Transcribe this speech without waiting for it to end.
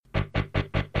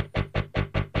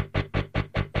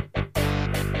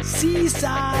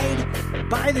seaside,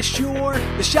 by the shore.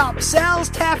 The shop sells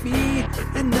taffy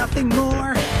and nothing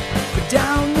more. But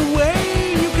down the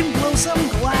way, you can blow some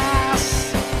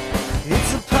glass.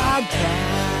 It's a podcast.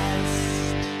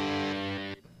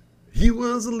 He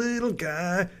was a little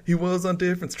guy. He was on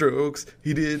Different Strokes.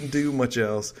 He didn't do much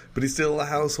else, but he's still a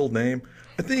household name.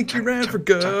 I think he ran for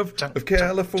Gov of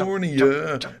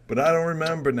California, but I don't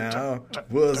remember now. It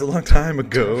was a long time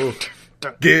ago.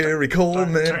 Gary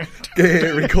Coleman,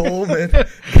 Gary Coleman,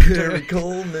 Gary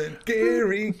Coleman,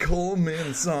 Gary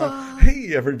Coleman song.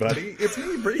 Hey everybody, it's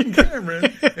me, Braden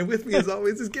Cameron, and with me as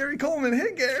always is Gary Coleman.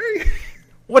 Hey Gary.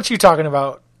 What you talking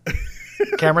about,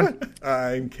 Cameron?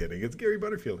 I'm kidding. It's Gary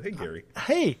Butterfield. Hey Gary.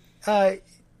 Hey,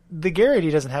 the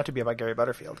Garrity doesn't have to be about Gary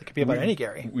Butterfield. It could be about any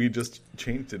Gary. We just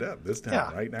changed it up this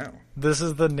time, right now. This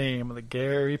is the name of the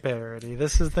Gary parody.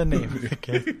 This is the name of the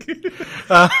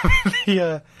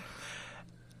Gary.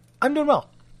 I'm doing well.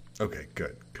 Okay,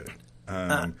 good.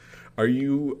 Are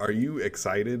you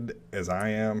excited as I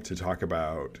am to talk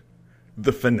about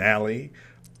the finale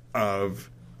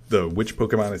of the Which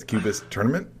Pokemon is Cubist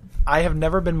tournament? I have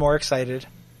never been more excited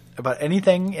about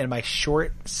anything in my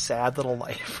short, sad little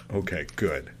life. Okay,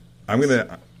 good. I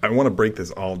want to break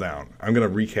this all down. I'm going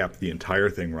to recap the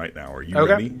entire thing right now. Are you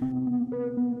ready?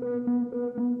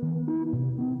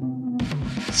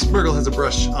 Smirgle has a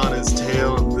brush on his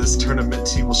tail. In this tournament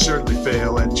he will surely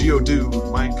fail. And Geodude,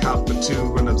 Minecraft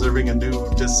 2, when observing a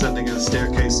nude descending a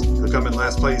staircase, he'll come in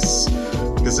last place.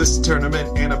 Cause this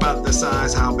tournament ain't about their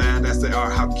size, how badass they are,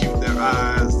 how cute their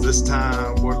eyes. This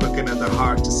time we're looking at their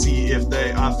heart to see if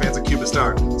they are fans of Cubist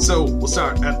art. So we'll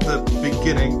start at the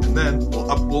beginning and then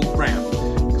we'll ramp.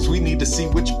 Cause we need to see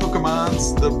which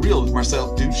Pokemon's the real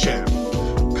Marcel Duchamp.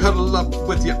 Cuddle up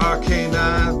with your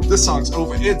Arcanine. This song's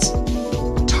over. It's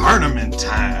tournament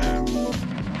time.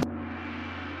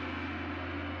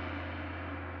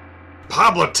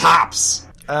 Pablo Tops.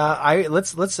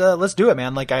 Let's do it,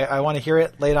 man. Like I want to hear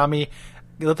it. Lay it on me.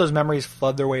 Let those memories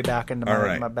flood their way back into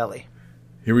my belly.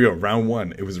 Here we go. Round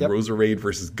one. It was Roserade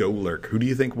versus Golurk. Who do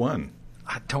you think won?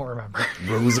 I don't remember.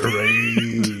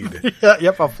 Roserade.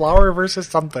 Yep, a flower versus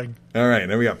something. All right.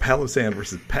 Then we got Palossand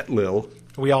versus Petlil.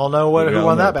 We all know who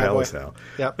won that bad boy.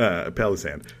 Yep.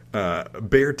 Palossand.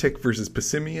 Beartic versus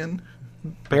Passimian.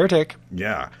 Beartic.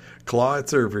 Yeah.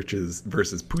 Clawitzer versus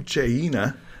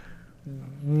Puchaina.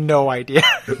 No idea.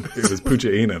 It was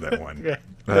Puchaina that won.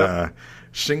 Okay.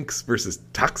 Shinx versus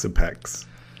Toxapex.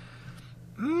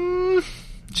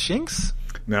 Shinx?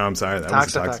 No, I'm sorry. That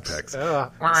was Toxapex.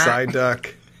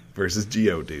 Psyduck versus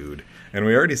Geodude. And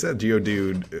we already said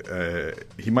Geodude,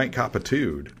 he might cop a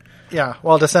Tude. Yeah,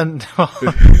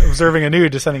 observing a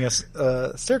nude descending a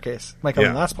staircase. Might come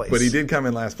in last place. But he did come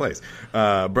in last place.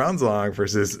 Bronzong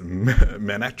versus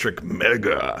Manectric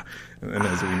Mega. And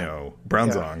as we know,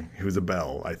 Bronzong, who's a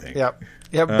Bell, I think. Yep.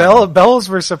 Yeah, Bells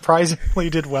were surprisingly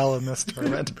did well in this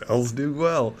tournament. Bells do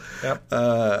well. Yep.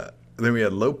 Then we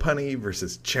had Lopunny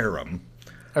versus Cherim.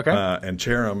 Okay. And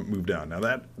Cherim moved on.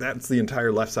 Now that's the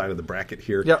entire left side of the bracket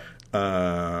here. Yep.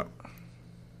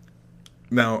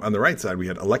 Now, on the right side, we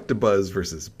had Electabuzz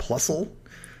versus Plusle.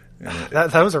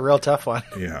 That was a real tough one.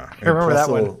 Yeah. I remember that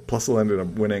one. Plusle ended up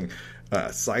winning.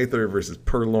 Scyther versus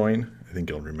Purloin. I think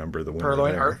you'll remember the winner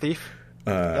Purloin, there. Art Thief.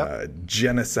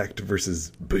 Genesect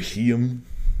versus Beheeyem.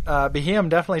 Beheeyem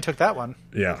definitely took that one.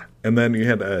 Yeah. And then you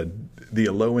had the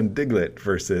Alolan Diglett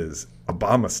versus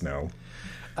Abomasnow.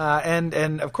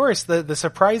 And of course, the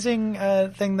surprising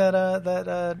thing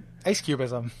that Ice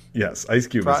Cubism Ice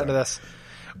Cubism brought into this.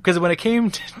 Because when it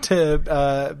came to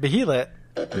Beheeyem,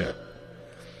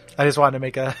 I just wanted to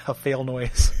make a fail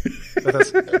noise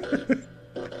with this.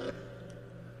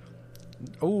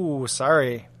 Oh,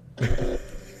 sorry.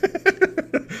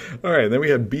 All right, then we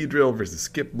had Beedrill versus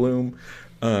Skiploom.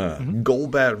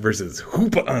 Golbat versus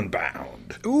Hoopa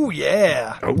Unbound. Ooh,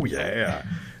 yeah. Oh, yeah.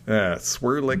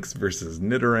 Swirlix versus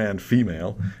Nidoran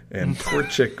female. And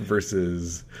Torchic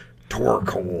versus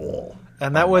Torkoal.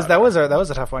 And that was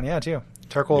a tough one, too.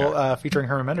 Torkoal featuring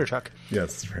Herman Menderchuk.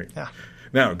 Yes, that's right. Yeah.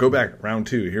 Now, go back, round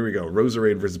two. Here we go.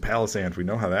 Roserade versus Palossand. We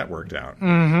know how that worked out.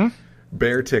 Mm-hmm.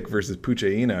 Beartic versus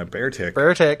Puchaina.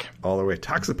 Beartic. All the way.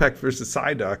 Toxapex versus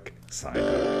Psyduck.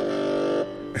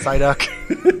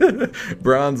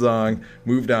 Bronzong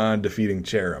moved on, defeating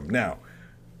Cherim. Now,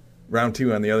 round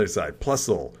two on the other side.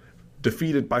 Plusle,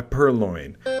 defeated by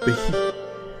Purloin.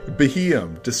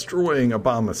 Beheeyem, destroying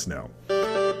Abomasnow.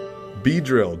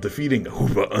 Beedrill, defeating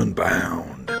Hoopa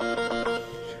Unbound.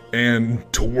 And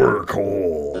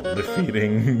Torkoal,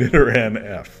 defeating Nidoran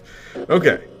F.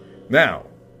 Okay, now,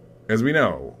 as we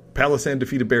know, Palossand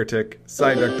defeated Beartic,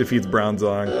 Psyduck defeats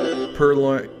Bronzong,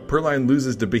 Purloin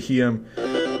loses to Beheeyem,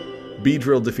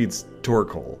 Beedrill defeats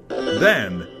Torkoal.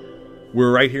 Then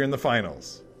we're right here in the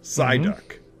finals.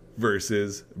 Psyduck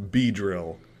versus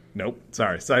Beedrill. Nope,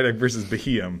 sorry. Psyduck versus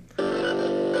Beheeyem.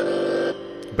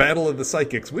 Battle of the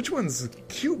Psychics. Which one's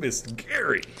cutest,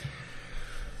 Gary?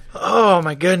 Oh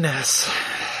my goodness.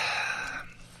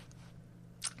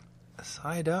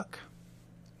 Psyduck.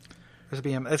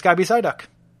 It's gotta be Psyduck.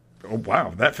 Oh,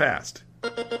 wow, that fast.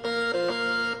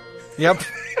 Yep.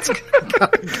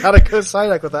 Gotta go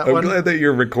Psyduck with that I'm one. glad that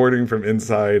you're recording from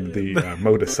inside the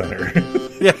Moda Center.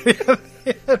 Yeah.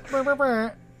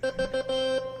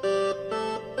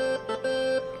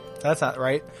 That's not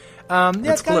right.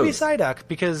 It's gotta be close. Psyduck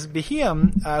because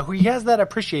Beheeyem, he has that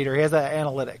appreciator, he has that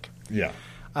analytic Yeah.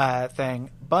 thing.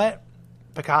 But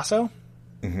Picasso,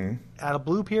 at a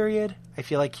blue period, I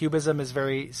feel like Cubism is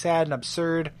very sad and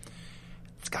absurd.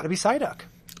 It's gotta be Psyduck.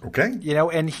 Okay. You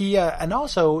know, and he, and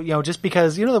also, you know, just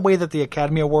because, you know, the way that the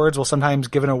Academy Awards will sometimes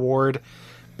give an award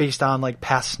based on, like,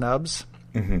 past snubs.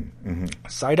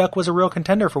 Psyduck was a real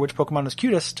contender for which Pokemon was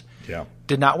cutest. Yeah.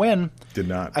 Did not win. Did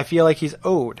not. I feel like he's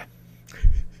owed.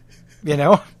 You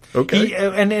know? Okay.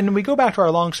 And we go back to our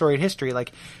long storied history.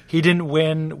 Like, he didn't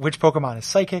win which Pokemon is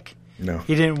psychic. No.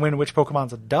 He didn't win which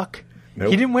Pokemon's a duck. Nope.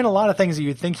 He didn't win a lot of things that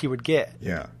you'd think he would get.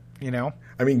 Yeah. You know?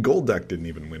 I mean, Golduck didn't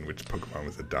even win which Pokemon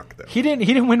was a duck, though. He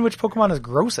didn't win which Pokemon is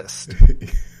grossest.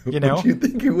 You know? Which you'd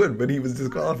think he would, but he was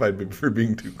disqualified for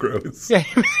being too gross. Yeah,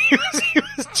 he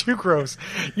was too gross.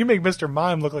 You make Mr.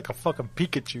 Mime look like a fucking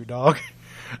Pikachu, dog.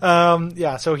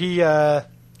 Yeah, so he, so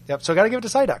gotta give it to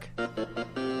Psyduck.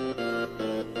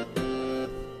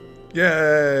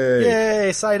 Yay! Yay,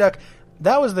 Psyduck.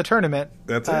 That was the tournament.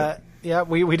 That's it. Yeah,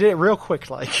 we did it real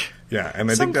quick, like. Yeah, and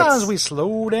I think that's... Sometimes we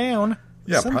slow down.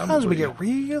 Yeah, sometimes we probably. get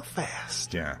real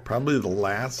fast. Yeah, probably the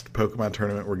last Pokemon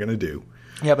tournament we're going to do.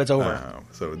 Yep, it's over.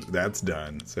 So that's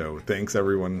done. So thanks,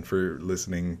 everyone, for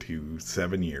listening to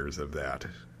 7 years of that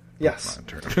Yes.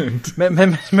 Pokemon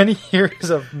tournament. Many years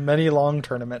of many long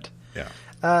tournament.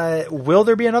 Yeah. Will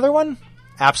there be another one?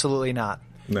 Absolutely not.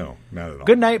 No, not at all.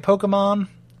 Good night, Pokemon.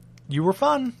 You were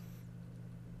fun.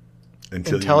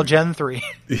 Until Gen 3.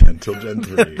 Yeah, until Gen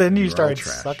 3. Then you We're all started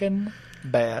trash. sucking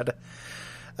bad.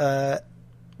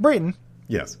 Brayden,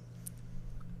 Yes.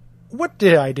 what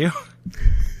did I do?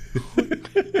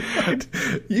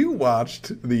 You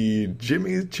watched the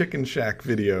Jimmy's Chicken Shack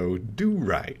video, Do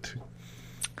Right.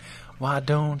 Why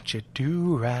don't you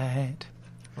do right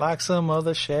like some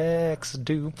other shacks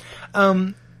do?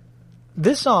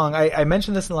 This song, I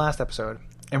mentioned this in the last episode,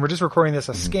 and we're just recording this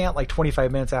a scant like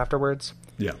 25 minutes afterwards.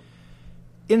 Yeah.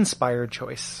 Inspired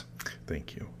choice.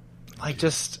 Thank you. Like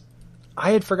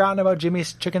I had forgotten about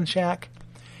Jimmy's Chicken Shack.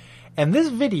 And this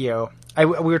video, we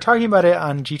were talking about it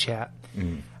on GChat.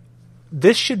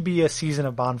 This should be a season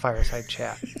of Bonfireside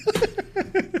Chat.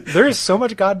 There is so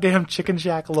much goddamn Chicken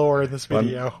Shack lore in this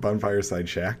video. Bonfireside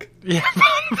Shack. Yeah,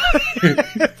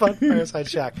 Bonfireside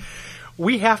Shack.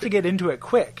 We have to get into it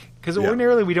quick. Because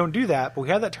ordinarily we don't do that, but we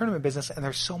have that tournament business, and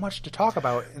there's so much to talk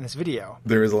about in this video.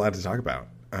 There is a lot to talk about.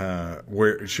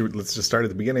 Let's just start at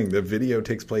the beginning. The video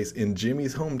takes place in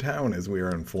Jimmy's hometown, as we are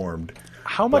informed.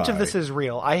 How much of this is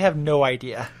real? I have no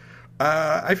idea.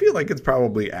 I feel like it's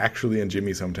probably actually in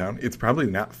Jimmy's hometown. It's probably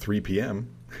not 3 p.m.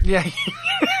 Yeah.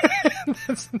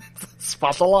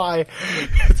 Spot the lie.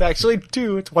 It's actually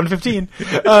 2. It's 1:15.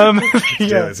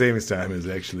 Yeah, the same time is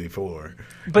actually 4.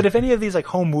 But if any of these like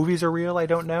home movies are real, I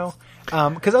don't know.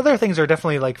 Because other things are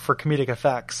definitely like for comedic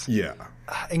effects. Yeah.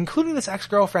 Including this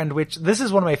ex-girlfriend, which this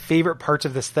is one of my favorite parts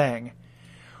of this thing.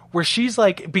 Where she's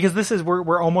like, because this is,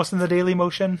 we're almost in the Daily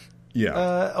Motion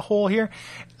hole here.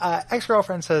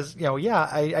 Ex-girlfriend says,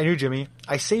 I knew Jimmy.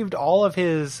 I saved all of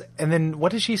his, and then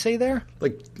what does she say there?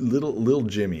 Like little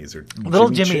Jimmys or Little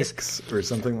Jimmy Jimmys. Chicks or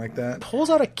something like that. Pulls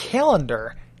out a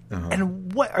calendar.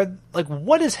 And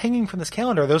what is hanging from this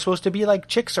calendar? Are those supposed to be like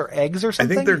chicks or eggs or I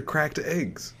something? think they're cracked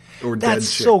eggs or That's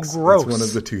dead so chicks. gross. It's one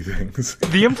of the two things.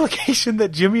 The implication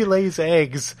that Jimmy lays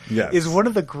eggs Yes. is one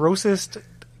of the grossest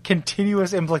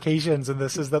continuous implications in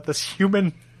this, is that this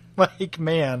human like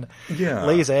man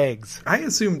lays eggs. I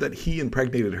assumed that he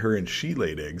impregnated her and she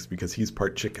laid eggs because he's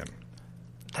part chicken.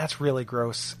 That's really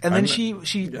gross. And then she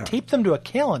taped them to a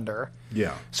calendar.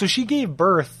 Yeah. So she gave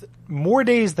birth more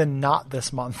days than not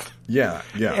this month. Yeah,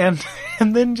 yeah.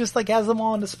 And then just like has them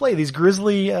all on display, these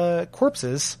grisly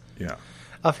corpses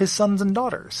of his sons and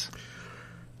daughters.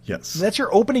 Yes. That's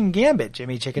your opening gambit,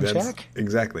 Jimmy Chicken Shack.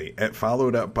 Exactly. And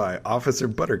followed up by Officer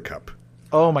Buttercup.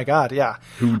 Oh my god, yeah.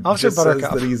 Who Officer just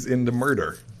Buttercup. says that he's into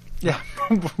murder. Yeah.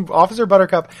 Officer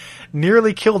Buttercup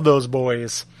nearly killed those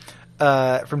boys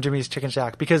from Jimmy's Chicken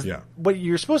Shack. Because what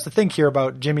you're supposed to think here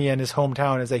about Jimmy and his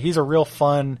hometown is that he's a real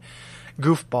fun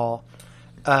goofball.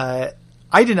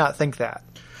 I did not think that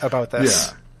about this.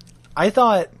 Yeah. I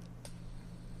thought,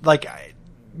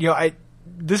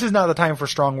 this is not the time for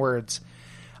strong words.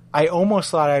 I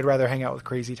almost thought I'd rather hang out with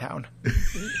Crazy Town.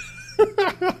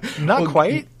 Not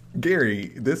quite.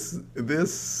 Gary,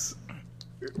 this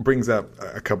brings up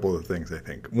a couple of things, I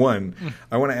think. One,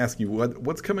 I want to ask you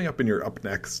what's coming up in your up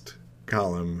next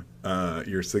column,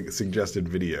 your suggested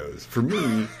videos. For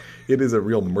me, it is a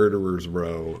real murderer's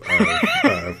row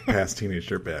of past teenage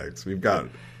dirtbags. We've got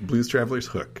Blues Traveler's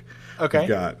Hook. Okay. We've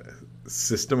got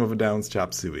System of a Down's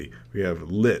Chop Suey. We have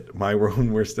Lit, My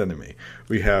Own Worst Enemy.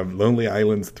 We have Lonely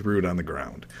Island's Threw It on the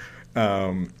Ground.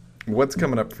 What's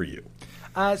coming up for you?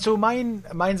 So mine's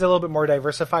a little bit more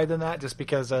diversified than that, just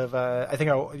because of I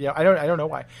don't know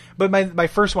why, but my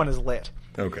first one is Lit.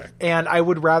 Okay. And I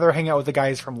would rather hang out with the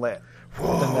guys from Lit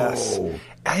than this.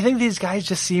 I think these guys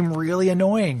just seem really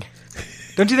annoying.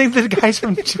 Don't you think the guys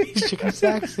from Jimmy's Chicken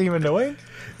Shack seem annoying?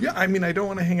 Yeah, I mean, I don't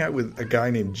want to hang out with a guy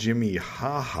named Jimmy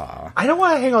Haha. I don't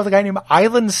want to hang out with a guy named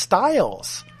Island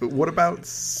Styles. But what about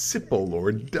Sipple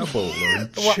or Double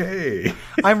or Che?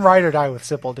 I'm ride or die with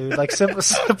Sipple, dude. Like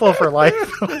Sipple for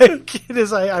life. Like it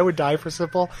is. I would die for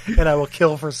Sipple, and I will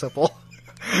kill for Sipple.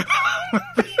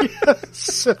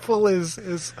 Sipple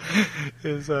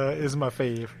is my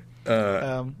fave.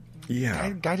 Yeah.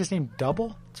 Guy just named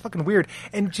Double. It's fucking weird.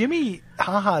 And Jimmy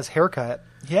Haha's haircut.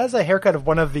 He has a haircut of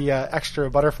one of the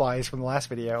extra butterflies from the last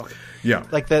video. Yeah.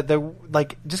 Like the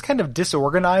just kind of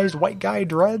disorganized white guy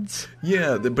dreads.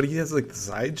 Yeah, but he has like the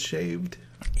sides shaved.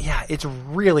 Yeah, it's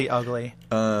really ugly.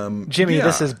 Jimmy, yeah.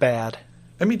 this is bad.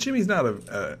 I mean, Jimmy's not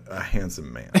a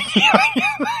handsome man.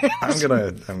 I'm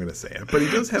gonna say it, but he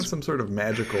does have some sort of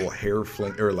magical hair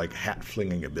fling or like hat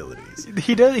flinging abilities.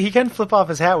 He does. He can flip off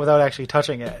his hat without actually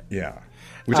touching it. Yeah,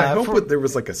 which I hope there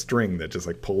was like a string that just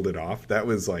like pulled it off. That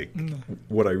was like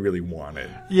what I really wanted.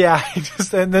 Yeah,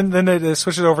 and then it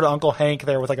switches over to Uncle Hank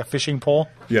there with like a fishing pole.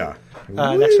 Yeah,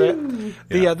 next to it.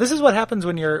 Yeah. This is what happens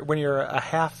when you're a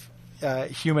half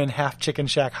human, half Chicken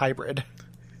Shack hybrid.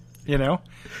 You know,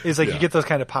 is like you get those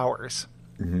kind of powers.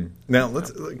 Mm-hmm. Now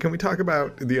can we talk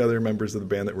about the other members of the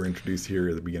band that were introduced here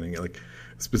at the beginning, like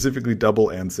specifically Double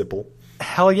and Sipple?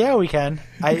 Hell yeah, we can.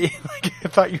 I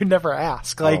thought you'd never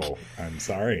ask. Like, oh, I'm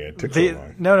sorry, it took so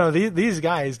long. No, these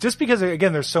guys, just because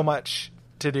again, there's so much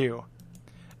to do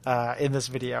in this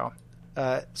video.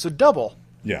 So Double,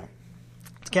 yeah,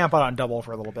 let's camp out on Double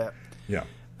for a little bit. Yeah,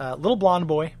 little blonde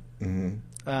boy. Mm-hmm.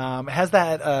 Has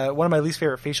that one of my least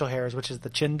favorite facial hairs, which is the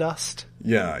chin dust.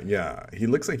 Yeah. He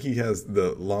looks like he has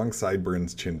the long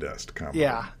sideburns chin dust combo.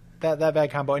 Yeah, that bad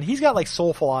combo, and he's got like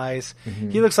soulful eyes. Mm-hmm.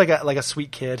 He looks like a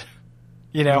sweet kid.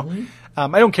 You know,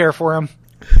 I don't care for him,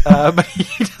 but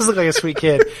he does look like a sweet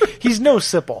kid. He's no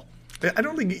Sipple. I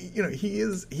don't think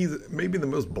he's maybe the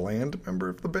most bland member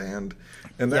of the band,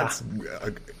 and that's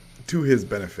to his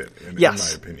benefit, in my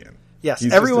opinion. Yes,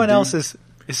 he's everyone else is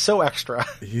so extra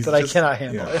that I cannot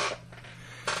handle it.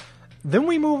 Then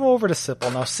we move over to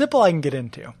Sipple. Now, Sipple I can get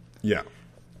into. Yeah.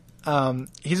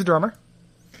 He's a drummer.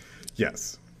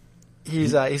 Yes.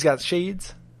 He's got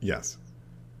shades. Yes.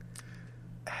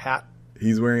 Hat.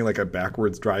 He's wearing like a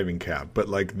backwards driving cap, but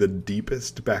like the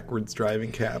deepest backwards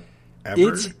driving cap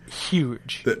ever. It's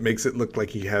huge. That makes it look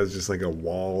like he has just like a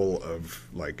wall of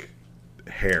like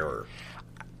hair.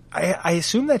 I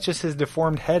assume that's just his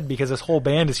deformed head because his whole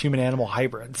band is human-animal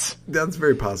hybrids. That's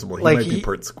very possible. He like might be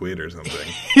part squid or something.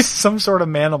 He's some sort of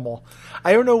manimal.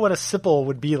 I don't know what a Sipple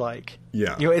would be like.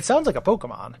 Yeah. It sounds like a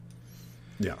Pokemon.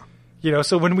 Yeah.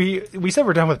 So when we said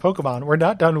we're done with Pokemon, we're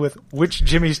not done with which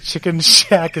Jimmy's Chicken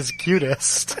Shack is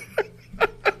cutest.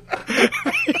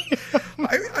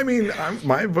 I mean,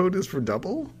 my vote is for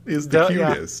Double. Is the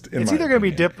cutest. Yeah. It's either going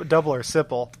to be Double or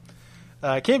Sipple.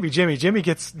 It can't be Jimmy.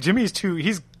 Jimmy's too.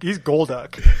 He's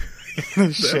Golduck.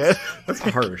 Shit. That's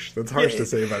harsh. That's harsh to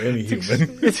say about any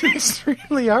human. It's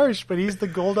extremely harsh, but he's the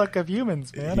Golduck of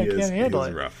humans, man. I can't handle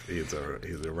it. Rough. He's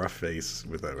a rough face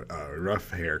with a rough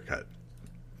haircut.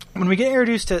 When we get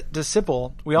introduced to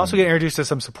Sipple, we also get introduced to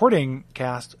some supporting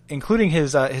cast, including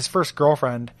his first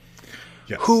girlfriend,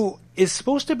 who is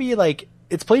supposed to be like,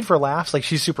 it's played for laughs, like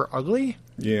she's super ugly.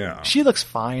 Yeah. She looks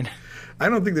fine. I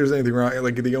don't think there's anything wrong.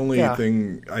 Like the only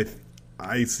thing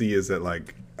I see is that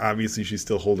like obviously she's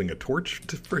still holding a torch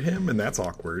for him, and that's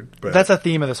awkward. But that's a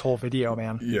theme of this whole video,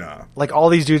 man. Yeah. Like all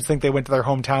these dudes think they went to their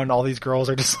hometown, and all these girls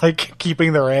are just like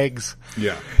keeping their eggs.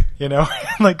 Yeah.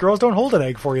 Like girls don't hold an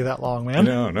egg for you that long, man.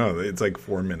 No, it's like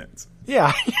 4 minutes.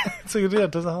 Yeah. So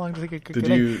it doesn't how long does it cook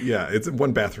an egg? Yeah, it's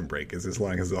one bathroom break is as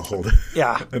long as they'll hold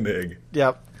an egg.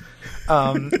 Yep.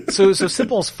 So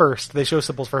Sipple's first. They show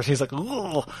Sipple's first. He's like,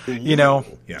 ugh,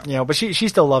 Yeah. But she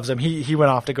still loves him. He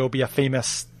went off to go be a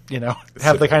famous,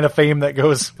 have the kind of fame that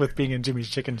goes with being in Jimmy's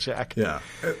Chicken Shack. Yeah.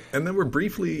 And then we're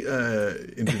briefly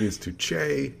introduced to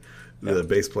Che, the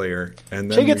bass player. And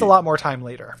then Che gets a lot more time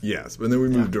later. Yes. But then we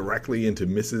move directly into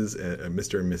Mr. and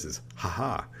Mrs.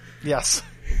 Haha. Yes.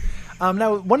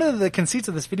 Now, one of the conceits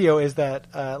of this video is that,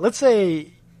 let's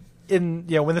say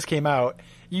when this came out,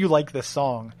 you like this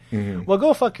song. Mm-hmm. Well,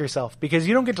 go fuck yourself, because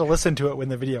you don't get to listen to it when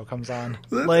the video comes on.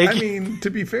 To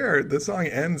be fair, the song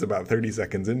ends about 30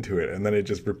 seconds into it, and then it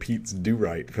just repeats "Do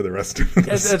Right" for the rest of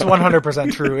the song. It's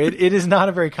 100% true. It is not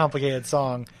a very complicated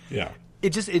song. Yeah.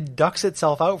 It ducks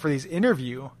itself out for these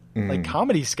interview, like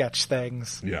comedy sketch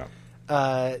things. Yeah.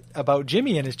 About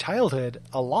Jimmy and his childhood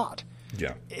a lot.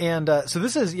 Yeah. And so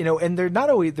this is, and there's not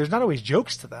always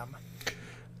jokes to them.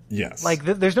 Yes. Like,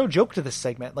 there's no joke to this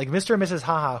segment. Like, Mr. and Mrs.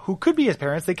 Haha, who could be his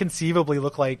parents, they conceivably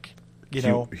look like,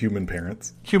 human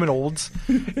parents. Human olds.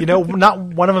 Not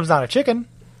one of them's not a chicken.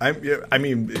 I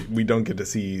mean, we don't get to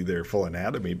see their full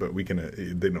anatomy, but we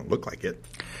can. They don't look like it.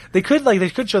 They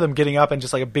could show them getting up and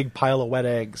just like a big pile of wet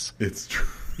eggs. It's true.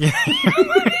 Yeah.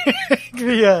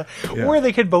 Or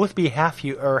they could both be half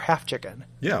chicken.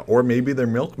 Yeah, or maybe their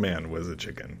milkman was a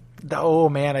chicken. Oh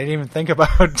man, I didn't even think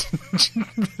about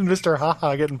Mr.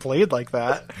 Haha getting played like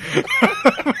that.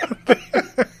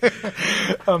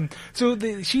 So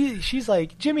she's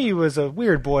like, Jimmy was a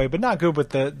weird boy, but not good with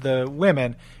the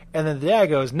women. And then the dad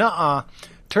goes, nuh-uh,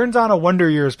 turns on a Wonder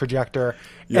Years projector,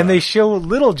 and they show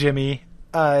little Jimmy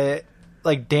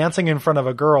like dancing in front of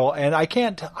a girl. And I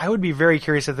would be very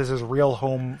curious if this is real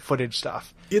home footage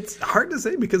stuff. It's hard to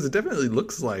say, because it definitely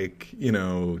looks like,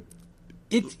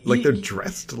 they're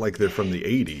dressed like they're from the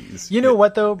 80s. You know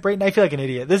what, though, Brayton? I feel like an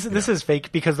idiot. This is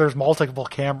fake because there's multiple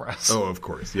cameras. Oh, of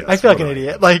course, yes. I feel like an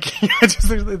idiot. Like,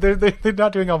 they're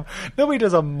not doing nobody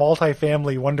does a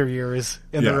multi-family Wonder Years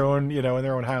in their own, in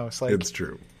their own house. Like, it's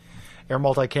true. Or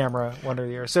multi-camera Wonder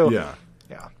Years. So, yeah.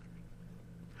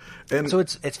 And so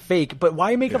it's fake, but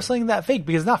why make up something that fake?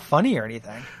 Because it's not funny or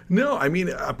anything. No, I mean,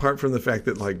 apart from the fact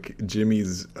that, like,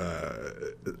 Jimmy's,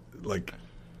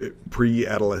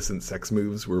 pre-adolescent sex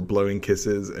moves were blowing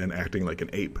kisses and acting like an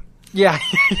ape. Yeah,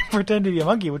 he pretended to be a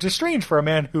monkey, which is strange for a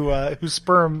man whose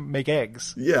sperm make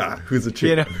eggs. Yeah, who's a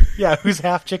chicken. Who's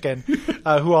half chicken,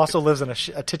 who also lives in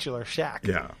a titular shack.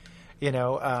 Yeah.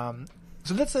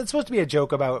 So it's supposed to be a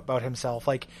joke about himself.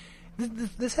 Like,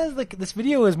 this has this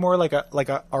video is more like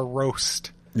a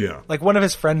roast. Yeah. Like, one of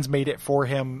his friends made it for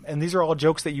him, and these are all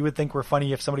jokes that you would think were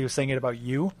funny if somebody was saying it about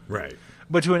you. Right.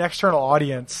 But to an external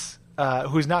audience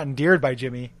who's not endeared by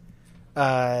Jimmy,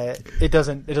 it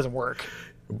doesn't work.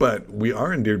 But we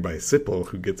are endeared by Sipple,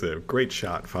 who gets a great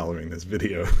shot following this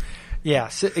video.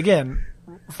 Yeah, again,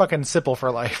 fucking Sipple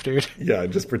for life, dude. Yeah,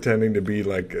 just pretending to be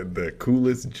like the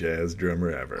coolest jazz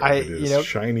drummer ever. With his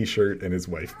shiny shirt and his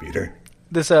wife beater.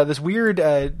 This weird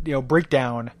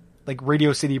breakdown, like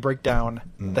Radio City breakdown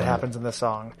that happens in this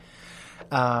song.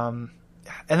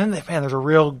 And then, there's a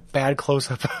real bad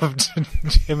close-up of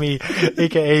Jimmy,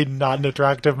 a.k.a. not an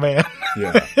attractive man.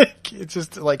 Yeah. It's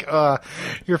just like,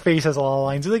 your face has a lot of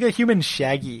lines. It's like a human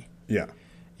Shaggy. Yeah.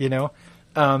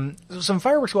 Some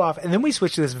fireworks go off, and then we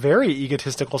switch to this very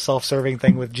egotistical, self-serving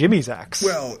thing with Jimmy's ex.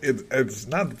 Well, it's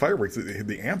not the fireworks.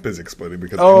 The amp is exploding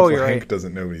because Hank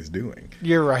doesn't know what he's doing.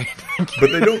 You're right.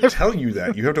 But they don't tell you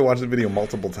that. You have to watch the video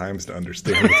multiple times to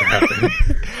understand what's happening.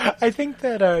 I think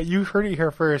that you heard it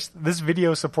here first. This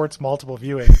video supports multiple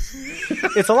viewings.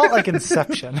 It's a lot like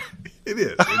Inception. It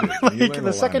is. Like,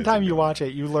 the second time you watch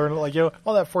it, you learn,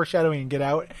 all that foreshadowing and Get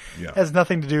Out has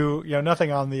nothing to do,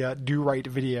 nothing on the Do Right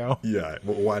video. Yeah,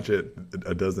 watch it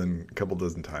a couple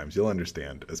dozen times. You'll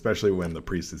understand, especially when the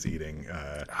priest is eating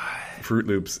Fruit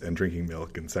Loops and drinking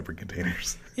milk in separate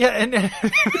containers. Yeah,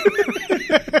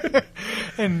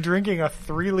 and drinking a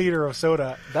 3-liter of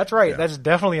soda. That's right. Yeah. That's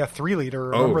definitely a 3-liter.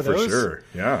 Remember those? Oh, for sure.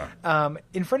 Yeah.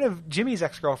 In front of Jimmy's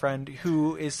ex-girlfriend,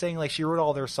 who is saying like she wrote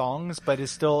all their songs, but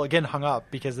is still again hung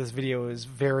up because this video is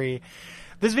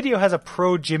this video has a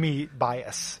pro Jimmy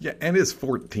bias. Yeah, and is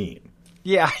 14.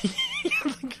 Yeah,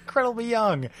 like incredibly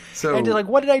young. So, and like,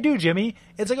 what did I do, Jimmy?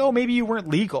 It's like, oh, maybe you weren't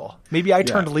legal. Maybe I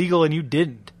turned legal and you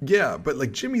didn't. Yeah, but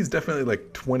like Jimmy's definitely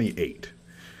like 28.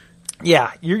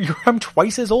 Yeah, I'm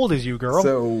twice as old as you, girl.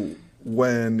 So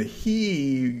when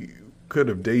he could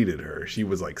have dated her, she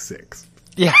was like 6.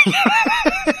 Yeah,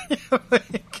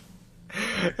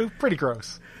 pretty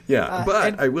gross. Yeah,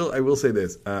 but I will say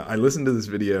this: I listened to this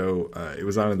video. It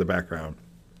was on in the background,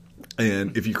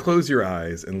 and if you close your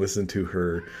eyes and listen to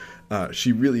her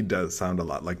she really does sound a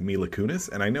lot like Mila Kunis,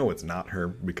 and I know it's not her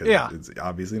because it's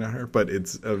obviously not her, but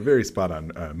it's a very spot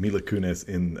on Mila Kunis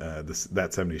in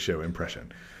that '70s show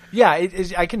impression. Yeah,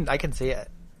 I can see it.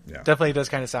 Yeah. Definitely does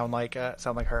kind of sound like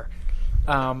her.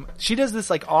 She does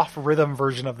this like off rhythm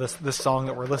version of this song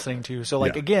that we're listening to. So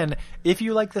like again, if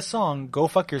you like this song, go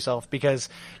fuck yourself, because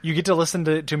you get to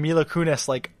listen to Mila Kunis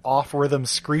like off rhythm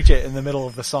screech it in the middle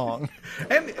of the song.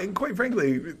 And quite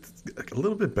frankly, it's a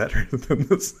little bit better than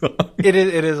the song. It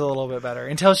is a little bit better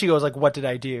until she goes like, "What did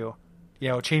I do?"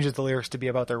 Changes the lyrics to be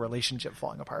about their relationship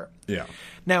falling apart. Yeah.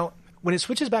 Now, when it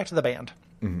switches back to the band,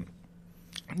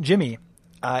 Jimmy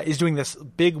is doing this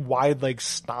big wide leg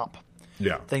stomp.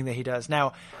 Thing that he does.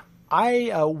 Now,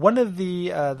 one of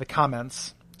the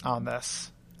comments on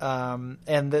this, and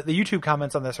the YouTube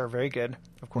comments on this are very good,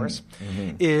 of course,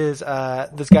 is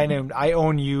this guy named I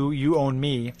Own You, You Own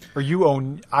Me, or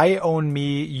I Own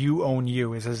Me, You Own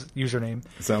You is his username.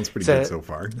 Sounds pretty good so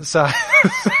far. So,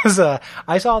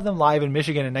 I saw them live in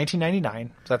Michigan in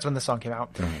 1999, so that's when the song came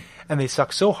out, and they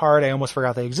suck so hard I almost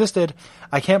forgot they existed.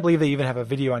 I can't believe they even have a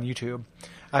video on YouTube.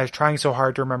 I was trying so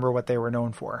hard to remember what they were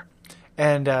known for.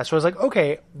 And so I was like,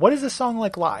 okay, what is this song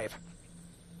like live?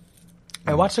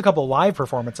 I watched a couple live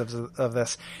performances of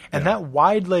this, and that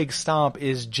wide leg stomp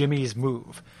is Jimmy's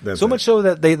move. Much so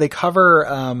that they cover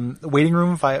Waiting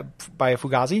Room by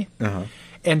Fugazi.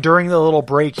 And during the little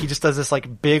break, he just does this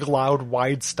like big, loud,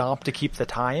 wide stomp to keep the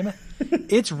time.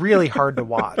 It's really hard to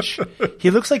watch.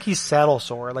 He looks like he's saddle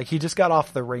sore, like he just got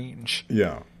off the range.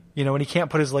 Yeah. And he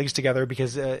can't put his legs together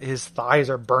because his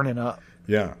thighs are burning up.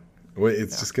 Yeah. Well,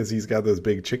 it's just because he's got those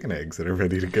big chicken eggs that are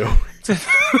ready to go. It's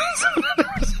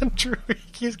 100% true.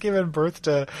 He's given birth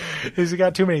to... He's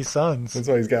got too many sons. That's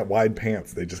why he's got wide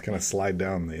pants. They just kind of slide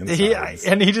down the insides.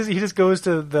 Yeah, and he just goes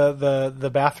to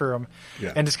the bathroom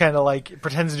and just kind of like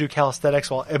pretends to do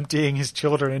calisthenics while emptying his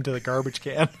children into the garbage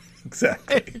can.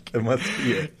 Exactly. That must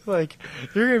be it. Like,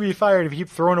 you're going to be fired if you keep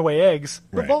throwing away eggs.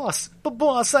 Right. But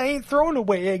boss, I ain't throwing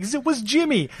away eggs. It was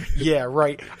Jimmy. Yeah,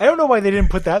 right. I don't know why they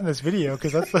didn't put that in this video,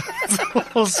 because that's a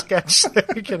little sketch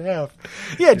that we can have.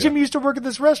 Yeah, Jimmy used to work at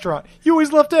this restaurant. He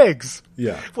always left eggs.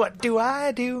 Yeah. What do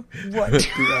I do? What do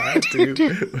I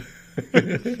do?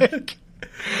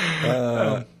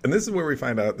 And this is where we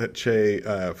find out that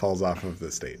Che falls off of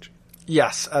the stage.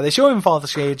 Yes, they show him fall off the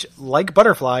stage like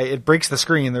Butterfly. It breaks the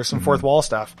screen. There's some fourth wall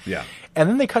stuff. Yeah. And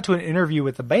then they cut to an interview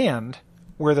with the band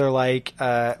where they're like,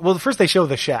 first they show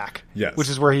the shack, which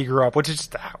is where he grew up, which is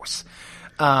just a house.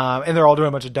 And they're all doing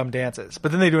a bunch of dumb dances.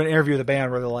 But then they do an interview with the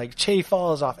band where they're like, Che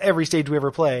falls off every stage we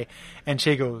ever play. And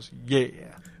Che goes, yeah.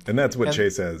 And that's what Che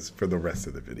says for the rest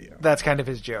of the video. That's kind of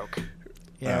his joke.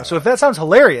 So if that sounds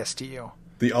hilarious to you.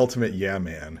 The ultimate yeah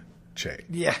man, Che.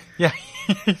 Yeah.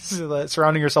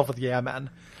 Surrounding yourself with yeah men.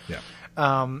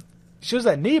 Yeah. Shows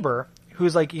that neighbor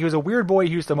who's like, he was a weird boy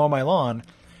who used to mow my lawn.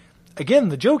 Again,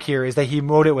 the joke here is that he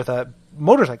mowed it with a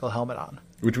motorcycle helmet on.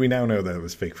 Which we now know that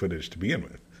was fake footage to begin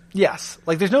with. Yes.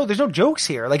 Like, there's no jokes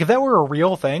here. Like, if that were a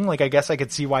real thing, like, I guess I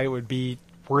could see why it would be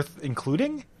worth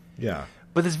including. Yeah.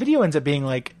 But this video ends up being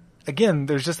like, again,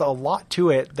 there's just a lot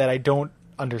to it that I don't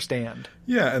understand.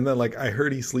 Yeah, and then, like, I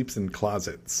heard he sleeps in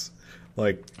closets.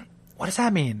 Like... What does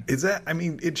that mean?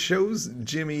 It shows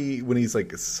Jimmy when he's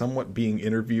like somewhat being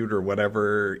interviewed or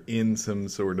whatever in some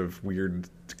sort of weird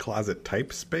closet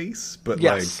type space, but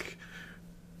like,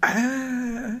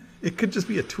 it could just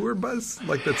be a tour bus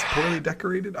like that's poorly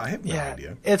decorated. I have no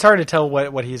idea. It's hard to tell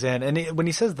what he's in, and when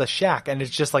he says the shack, and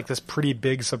it's just like this pretty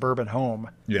big suburban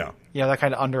home. Yeah, that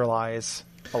kind of underlies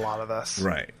a lot of this.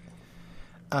 Right.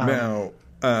 Now.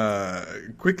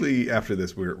 Quickly after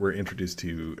this, we're introduced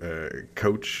to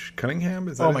Coach Cunningham.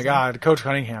 Is that oh my God, Coach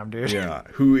Cunningham, dude! Yeah,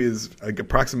 who is like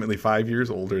approximately 5 years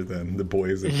older than the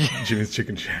boys at Jimmy's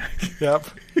Chicken Shack. Yep.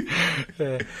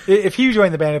 If he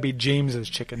joined the band, it'd be James's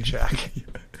Chicken Shack.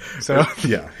 So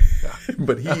yeah.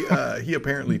 But he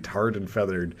apparently tarred and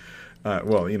feathered.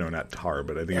 Not tar,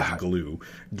 but I think it's glued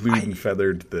and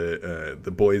feathered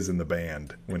the boys in the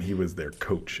band when he was their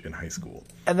coach in high school.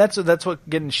 And that's what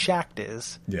getting shacked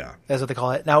is. Yeah. That's what they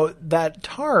call it. Now, that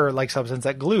tar-like substance,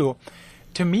 that glue,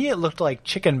 to me it looked like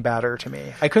chicken batter to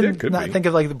me. I couldn't think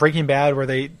of like the Breaking Bad where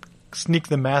they sneak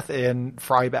the meth in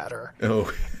fry batter.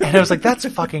 Oh. And I was like, that's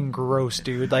fucking gross,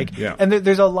 dude. Like, and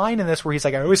there's a line in this where he's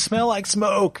like, I always smell like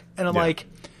smoke. And I'm like...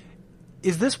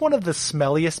 Is this one of the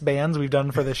smelliest bands we've done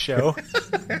for this show?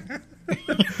 I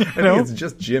think it's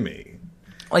just Jimmy.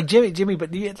 Like Jimmy,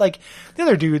 but like the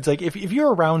other dudes, like if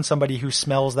you're around somebody who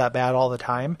smells that bad all the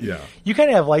time, you kind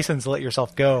of have license to let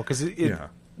yourself go because you're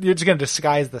just going to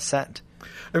disguise the scent.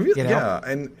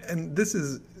 And this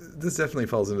is this definitely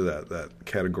falls into that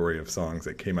category of songs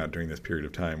that came out during this period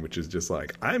of time, which is just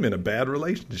like, I'm in a bad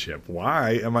relationship.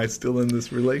 Why am I still in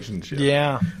this relationship?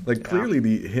 Yeah. Like,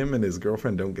 clearly him and his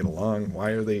girlfriend don't get along.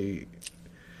 Why are they...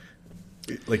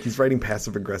 Like, he's writing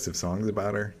passive-aggressive songs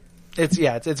about her. It's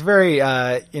very,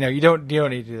 you don't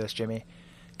need to do this, Jimmy.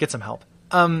 Get some help.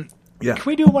 Yeah. Can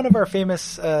we do one of our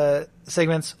famous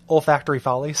segments, Olfactory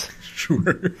Follies?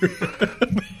 Sure.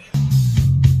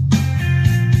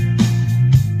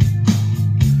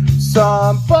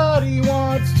 Somebody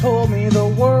once told me the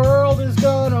world is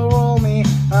gonna roll me.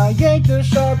 I yanked the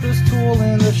sharpest tool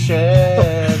in the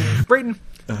shed. Brayton,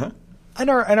 in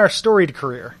our storied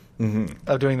career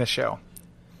of doing this show,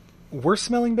 worst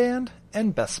smelling band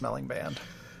and best smelling band.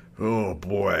 Oh,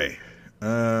 boy.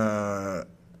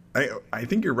 I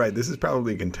think you're right. This is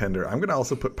probably a contender. I'm going to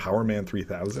also put Power Man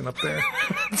 3000 up there.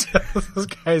 Those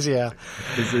guys, yeah.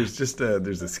 Because there's just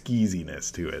there's a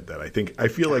skeeziness to it that I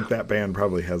feel like that band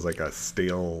probably has like a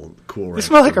stale Cool Ranch. They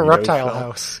smell like a Dorito reptile smell.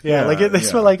 house. Yeah, they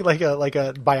smell like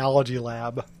a biology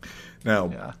lab.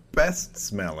 Now, best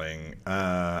smelling,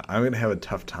 I'm going to have a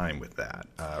tough time with that.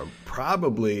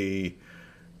 Probably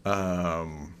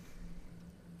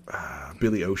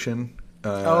Billy Ocean.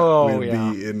 Would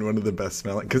be in one of the best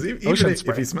smelling, because even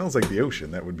if he smells like the ocean,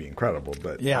 that would be incredible.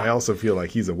 But I also feel like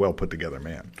he's a well put together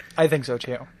man. I think so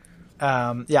too.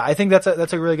 I think that's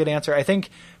a really good answer. I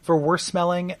think for worst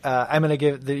smelling, I'm going to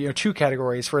give two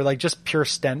categories for like just pure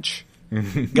stench.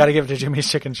 Got to give it to Jimmy's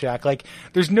Chicken Shack. Like,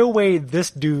 there's no way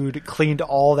this dude cleaned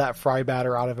all that fry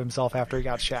batter out of himself after he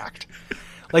got shacked.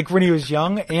 Like when he was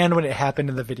young and when it happened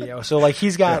in the video. So like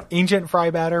he's got ancient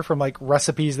fry batter from like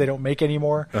recipes they don't make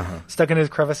anymore stuck in his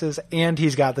crevices. And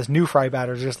he's got this new fry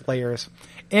batter, just layers.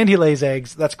 And he lays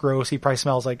eggs. That's gross. He probably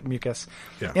smells like mucus.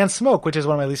 Yeah. And smoke, which is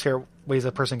one of my least favorite ways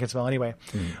a person can smell anyway.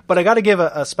 But I got to give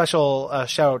a special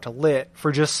shout out to Lit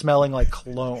for just smelling like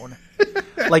cologne.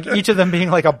 Like each of them being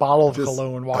like a bottle of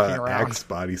cologne walking around. Axe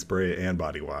body spray and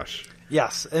body wash.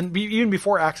 Yes. And even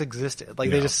before Axe existed.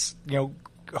 Like they just,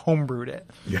 homebrewed it,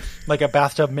 like a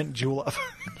bathtub mint julep,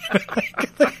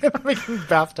 making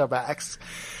bathtub Axe.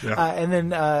 And then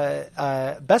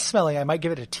best smelling, I might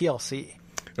give it to TLC.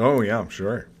 Oh yeah,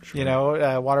 sure.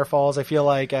 Waterfalls. I feel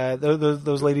like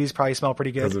those ladies probably smell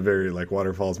pretty good. That's a very like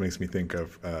Waterfalls makes me think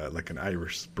of like an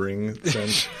Irish Spring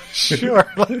scent. Sure,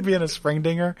 like being a spring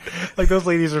dinger. Like those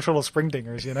ladies are total spring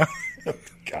dingers,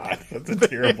 God, that's a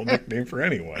terrible nickname for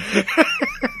anyone.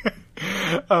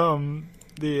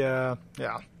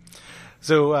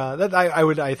 So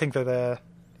I think that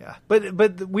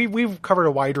but we've covered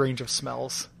a wide range of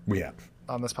smells. We have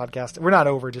on this podcast. We're not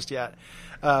over just yet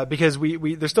because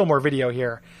we there's still more video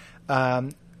here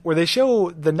where they show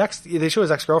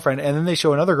his ex-girlfriend and then they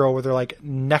show another girl where they're like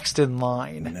next in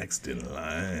line.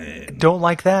 Don't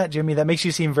like that, Jimmy. That makes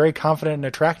you seem very confident and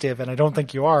attractive, and I don't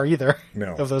think you are either.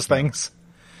 No, of those things.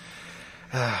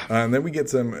 And then we get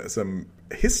some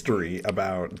history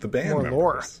about the band members.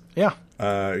 Lore. Yeah.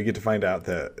 You get to find out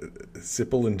that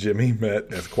Sipple and Jimmy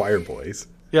met as choir boys.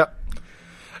 Yep.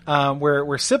 Where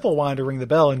Sipple wanted to ring the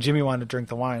bell and Jimmy wanted to drink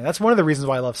the wine. That's one of the reasons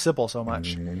why I love Sipple so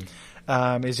much.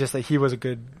 Is just that he was a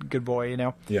good boy,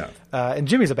 Yeah. And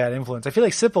Jimmy's a bad influence. I feel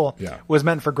like Sipple was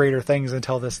meant for greater things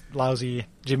until this lousy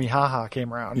Jimmy Haha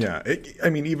came around. Yeah.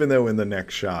 Even though in the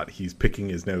next shot he's picking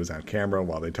his nose on camera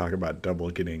while they talk about Double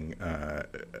getting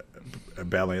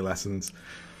ballet lessons,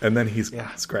 and then he's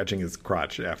scratching his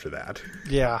crotch after that.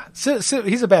 Yeah. So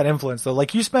he's a bad influence, though.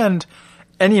 Like, you spend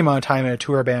any amount of time in a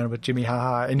tour band with Jimmy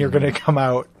Haha, and you're going to come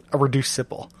out a reduced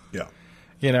Sipple. Yeah.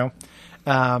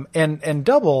 And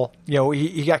Double,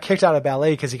 he got kicked out of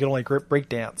ballet because he could only break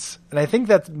dance. And I think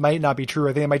that might not be true.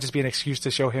 I think it might just be an excuse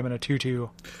to show him in a tutu.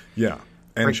 Yeah.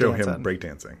 And show him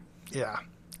breakdancing. Yeah.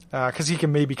 Because he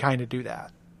can maybe kind of do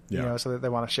that. Yeah. So that they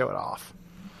want to show it off.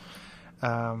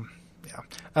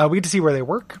 We get to see where they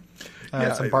work.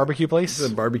 Some barbecue place.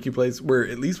 It's a barbecue place where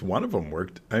at least one of them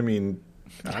worked. I mean,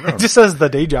 I don't know. It just says the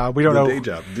day job. We don't know day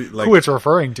job. Who it's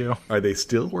referring to. Are they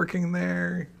still working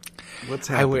there? What's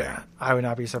happening? I would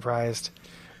not be surprised.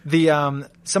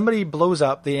 Somebody blows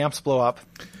up, the amps blow up,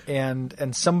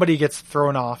 and somebody gets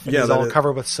thrown off and is all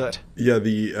covered with soot. Yeah,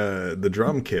 the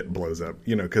drum kit blows up,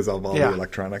 because of all the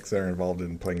electronics that are involved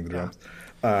in playing the drums.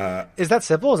 Is that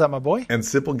Sipple? Is that my boy? And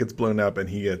Sipple gets blown up and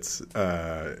he gets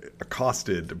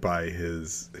accosted by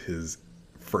his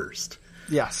first.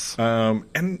 Yes. And,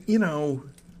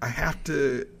 I have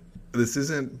to... This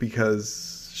isn't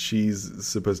because she's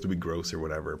supposed to be gross or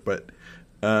whatever, but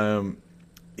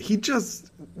he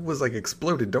just was like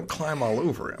exploded. Don't climb all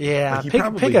over him. Yeah, like, he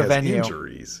probably pick a has venue.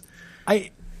 Injuries. I'm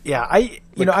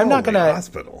not gonna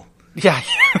hospital. Yeah,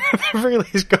 at the very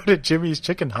least, go to Jimmy's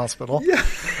Chicken Hospital. Yeah.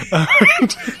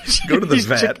 Go to the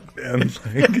vet and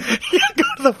Go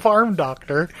to the farm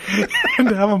doctor and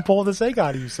have him pull this egg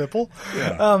out of you, Sipple.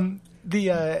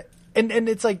 Yeah. And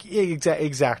it's like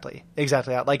exactly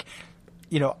that. Like,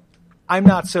 you know, I'm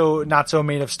not so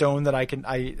made of stone that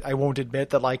I won't admit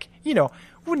that, like, you know,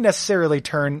 wouldn't necessarily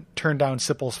turn down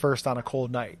Sipples first on a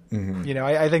cold night. Mm-hmm. You know,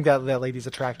 I think that lady's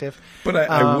attractive. But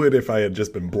I would if I had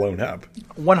just been blown up.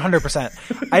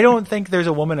 100%. I don't think there's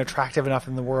a woman attractive enough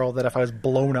in the world that if I was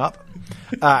blown up,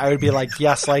 I would be like,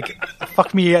 yes, like,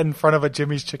 fuck me in front of a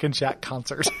Jimmy's Chicken Shack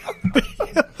concert.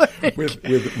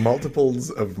 with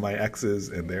multiples of my exes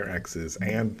and their exes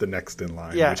and the next in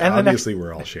line, which and obviously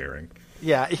we're all sharing.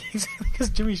 Yeah, because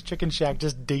Jimmy's Chicken Shack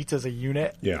just dates as a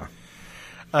unit. Yeah.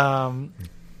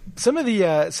 Some of the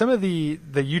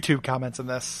YouTube comments in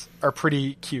this are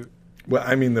pretty cute. Well,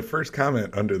 I mean, the first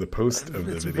comment under the post of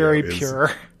the video very is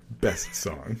pure. Best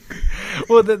song.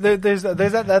 Well, there's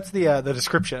that. That's the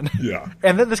description. Yeah.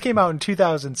 And then this came out in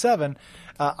 2007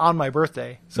 on my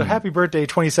birthday. So happy birthday,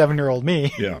 27-year-old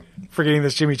me. Yeah. For getting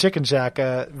this Jimmy Chicken Shack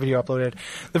video uploaded.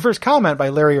 The first comment by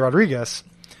Larry Rodriguez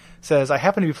says, I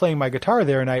happened to be playing my guitar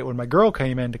the other night when my girl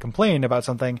came in to complain about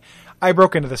something. I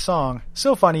broke into the song.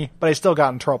 So funny, but I still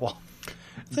got in trouble.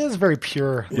 So it's very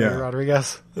pure, Larry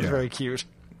Rodriguez. It's very cute.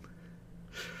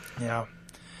 Yeah.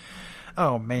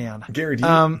 Oh, man. Gary, do you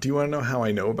want to know how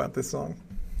I know about this song?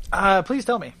 Please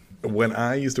tell me. When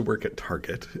I used to work at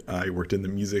Target, I worked in the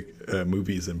music,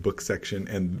 movies, and book section,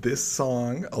 and this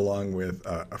song, along with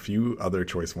a few other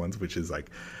choice ones, which is like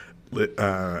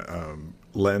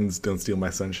Len's Don't Steal My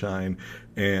Sunshine,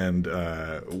 and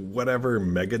whatever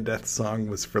Megadeth song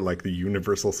was for like the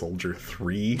Universal Soldier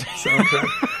 3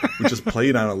 soundtrack, which just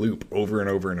played on a loop over and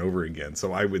over and over again.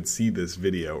 So I would see this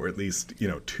video, or at least,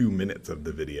 2 minutes of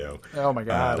the video. Oh my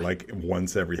God. Like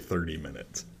once every 30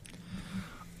 minutes.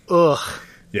 Ugh.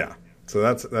 Yeah. So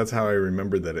that's how I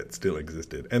remember that it still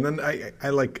existed. And then I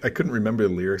couldn't remember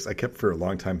the lyrics. I kept for a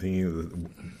long time thinking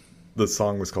the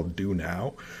song was called Do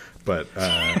Now. But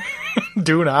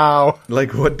do now.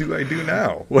 Like, what do I do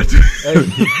now? Which at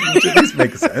least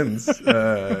makes sense. It's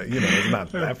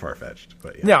not that far fetched.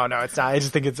 But yeah. No, it's not. I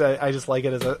just think I just like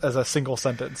it as a single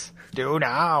sentence. Do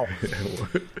now.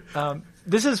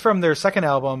 This is from their second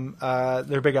album,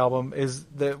 their big album,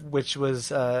 which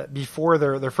was before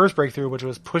their first breakthrough, which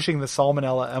was Pushing the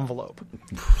Salmonella Envelope.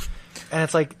 And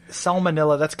it's like,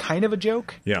 salmonella, that's kind of a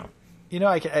joke. Yeah.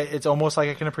 It's almost like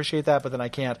I can appreciate that, but then I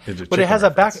can't. But it has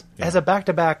a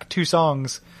back-to-back 2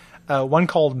 songs, one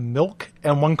called Milk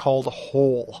and one called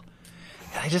Hole.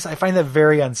 And I find that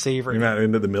very unsavory. You're not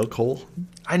into the milk hole?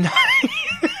 I know.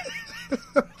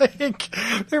 Like,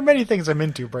 there are many things I'm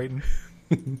into, Brayton.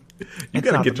 You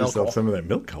gotta get yourself some of that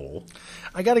milk hole.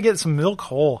 I gotta get some milk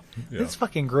hole. Yeah. It's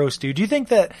fucking gross, dude. Do you think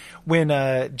that when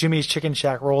Jimmy's Chicken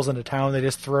Shack rolls into town, they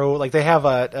just throw, like, they have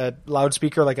a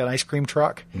loudspeaker, like an ice cream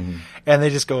truck, and they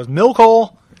just goes milk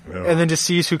hole, and then just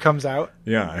sees who comes out?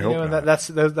 Yeah, I hope and not. that's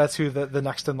who the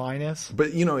next in line is.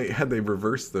 But had they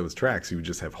reversed those tracks, you would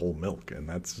just have whole milk, and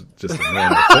that's just a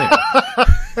normal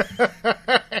thing.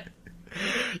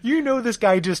 This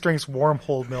guy just drinks warm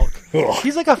whole milk.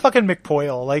 He's like a fucking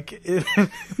McPoyle. Like,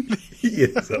 he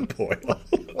is a Poyle.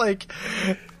 Like,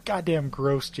 goddamn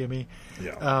gross, Jimmy.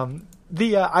 Yeah.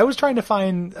 I was trying to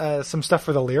find some stuff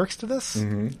for the lyrics to this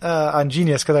on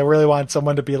Genius, because I really wanted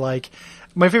someone to be like,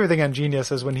 my favorite thing on Genius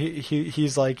is when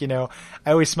he's like, I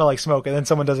always smell like smoke, and then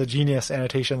someone does a Genius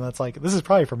annotation that's like, this is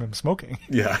probably from him smoking.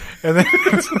 Yeah. And then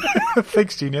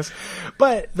thanks, Genius.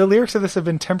 But the lyrics of this have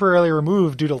been temporarily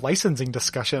removed due to licensing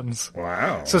discussions.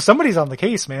 Wow. So somebody's on the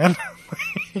case, man.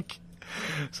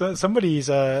 So somebody's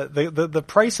the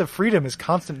price of freedom is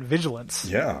constant vigilance.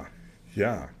 Yeah.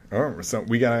 Yeah. Oh, so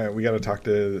we gotta talk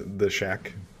to the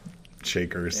Shack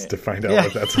Shakers to find out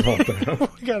what that's all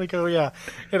about. We gotta go. Yeah,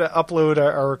 gotta upload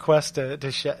our request to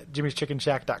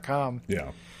Jimmy'sChickenShack.com.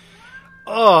 Yeah.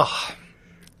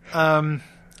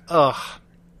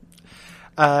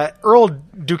 Earl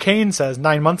Duquesne says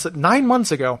 9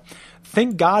 months ago.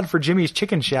 Thank God for Jimmy's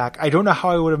Chicken Shack. I don't know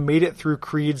how I would have made it through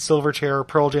Creed, Silverchair,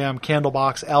 Pearl Jam,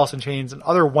 Candlebox, Alice in Chains, and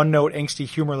other one-note, angsty,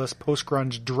 humorless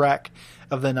post-grunge dreck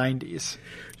of the 90s.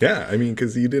 Yeah, I mean,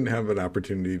 because you didn't have an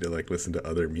opportunity to listen to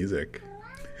other music.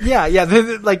 Yeah.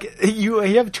 Like, you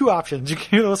have 2 options. You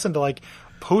can either listen to like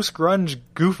post-grunge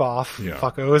goof-off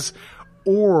fuckos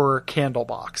or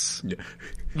Candlebox.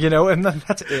 Yeah. And then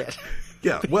that's it.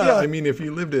 Yeah, well, I mean, if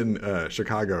you lived in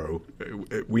Chicago,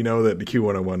 we know that the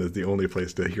Q101 is the only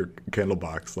place to hear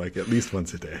Candlebox, like, at least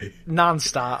once a day.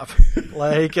 Nonstop.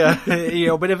 Like,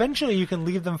 but eventually you can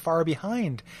leave them far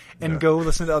behind and go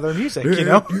listen to other music, you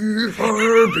know?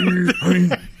 Far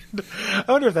behind. I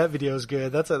wonder if that video is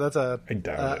good. That's I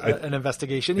doubt it. An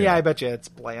investigation. Yeah, I bet you it's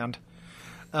bland.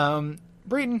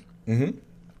 Breeden,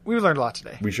 we learned a lot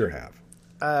today. We sure have.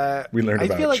 We learned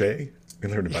about Che. We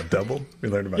learned about Double. We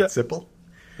learned about Sipple.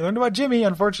 We learned about Jimmy,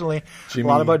 unfortunately. A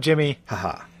lot about Jimmy.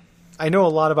 Haha. I know a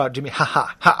lot about Jimmy.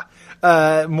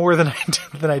 Ha. More than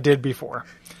I did before.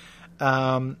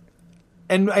 And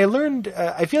I learned,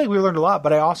 I feel like we learned a lot,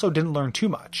 but I also didn't learn too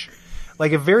much.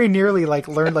 Like, it very nearly, like,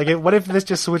 learned, like, what if this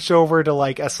just switched over to,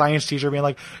 like, a science teacher being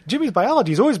like, Jimmy's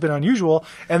biology's always been unusual,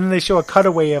 and then they show a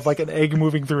cutaway of, like, an egg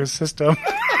moving through his system.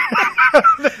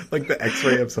 Like the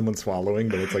x-ray of someone swallowing,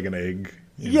 but it's like an egg.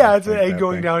 Yeah, it's an egg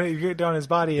going down his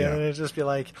body, and it'd just be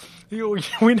like,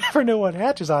 we never know what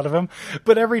hatches out of him,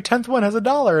 but every 10th one has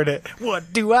 $1 in it.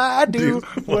 What do I do?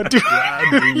 What do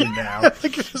I do now? I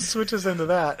think it just switches into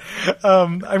that.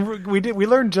 We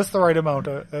learned just the right amount,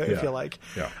 I feel like.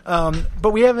 Yeah.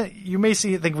 But we haven't, you may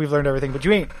think we've learned everything, but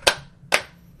you ain't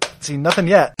seen nothing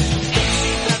yet.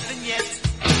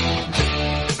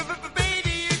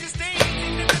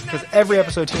 Because every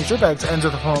episode of Teenage Dirtbags ends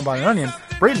with a poem about an onion.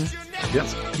 Breeden,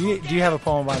 yes. Do you have a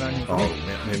poem about an onion? Oh,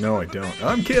 man, no, I don't.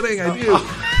 I'm kidding, I do.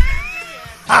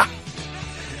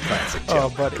 Classic joke. Oh,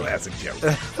 buddy. Classic joke.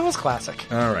 That was classic.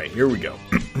 All right, here we go.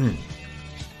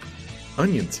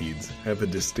 Onion seeds have a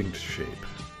distinct shape.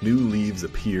 New leaves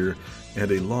appear,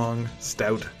 and a long,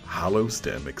 stout, hollow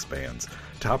stem expands,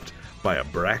 topped by a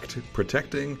bract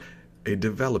protecting a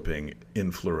developing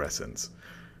inflorescence.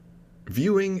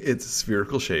 Viewing its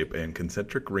spherical shape and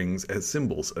concentric rings as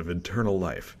symbols of eternal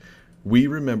life, we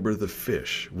remember the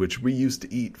fish which we used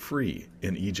to eat free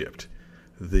in Egypt.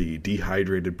 The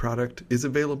dehydrated product is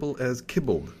available as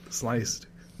kibbled, sliced,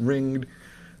 ringed,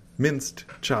 minced,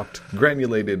 chopped,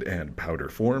 granulated, and powder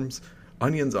forms.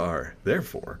 Onions are,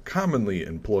 therefore, commonly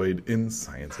employed in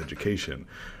science education.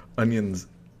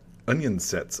 Onion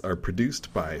sets are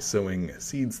produced by sowing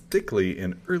seeds thickly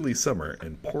in early summer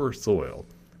in poor soil.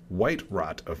 White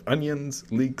rot of onions,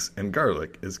 leeks, and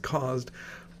garlic is caused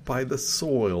by the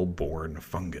soil-borne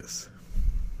fungus.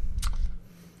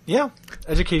 Yeah,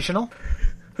 educational,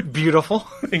 beautiful.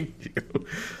 Thank you.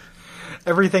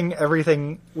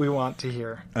 Everything we want to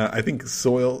hear. I think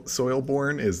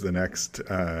Soilborn is the next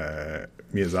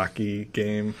Miyazaki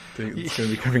game. It's going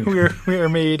to be coming. we are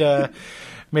made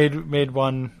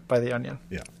one by the Onion.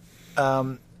 Yeah.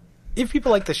 If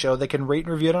people like the show, they can rate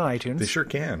and review it on iTunes. They sure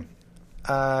can.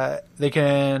 They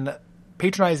can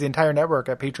patronize the entire network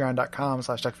at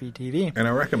patreon.com/DuckFeedTV. And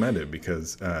I recommend it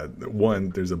because,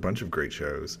 one, there's a bunch of great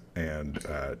shows, and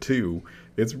two,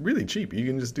 it's really cheap. You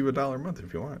can just do $1 a month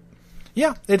if you want.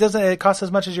 Yeah, it costs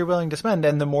as much as you're willing to spend,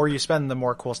 and the more you spend, the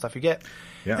more cool stuff you get.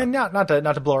 Yeah. And not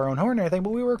to blow our own horn or anything,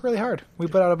 but we work really hard. We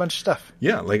put out a bunch of stuff.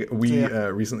 Yeah, like we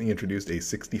recently introduced a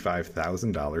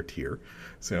 $65,000 tier.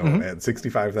 So at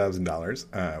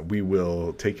 $65,000, we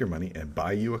will take your money and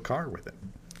buy you a car with it.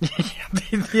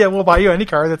 Yeah, we'll buy you any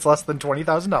car that's less than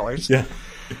 $20,000. Yeah.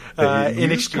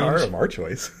 In exchange, car of our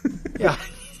choice. Yeah,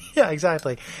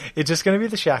 exactly. It's just going to be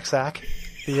the Shack Sack.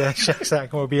 The Shack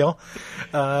Sack Mobile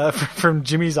from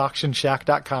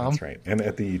jimmysauctionshack.com. That's right. And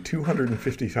at the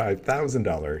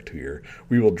 $255,000 tier,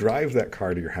 we will drive that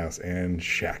car to your house and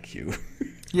shack you.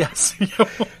 Yes.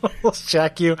 We'll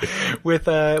shack you with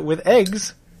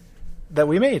eggs that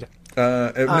we made.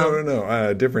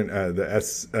 No. Different. The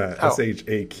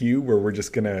SHAQ, where we're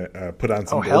just going to put on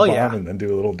some Gold Bomb and then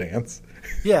do a little dance.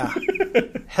 Yeah.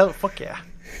 Fuck yeah.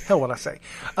 Hell what I say.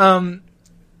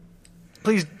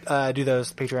 Please do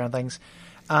those Patreon things.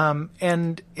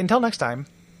 And until next time,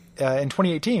 in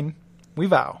 2018, we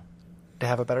vow to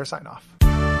have a better sign-off.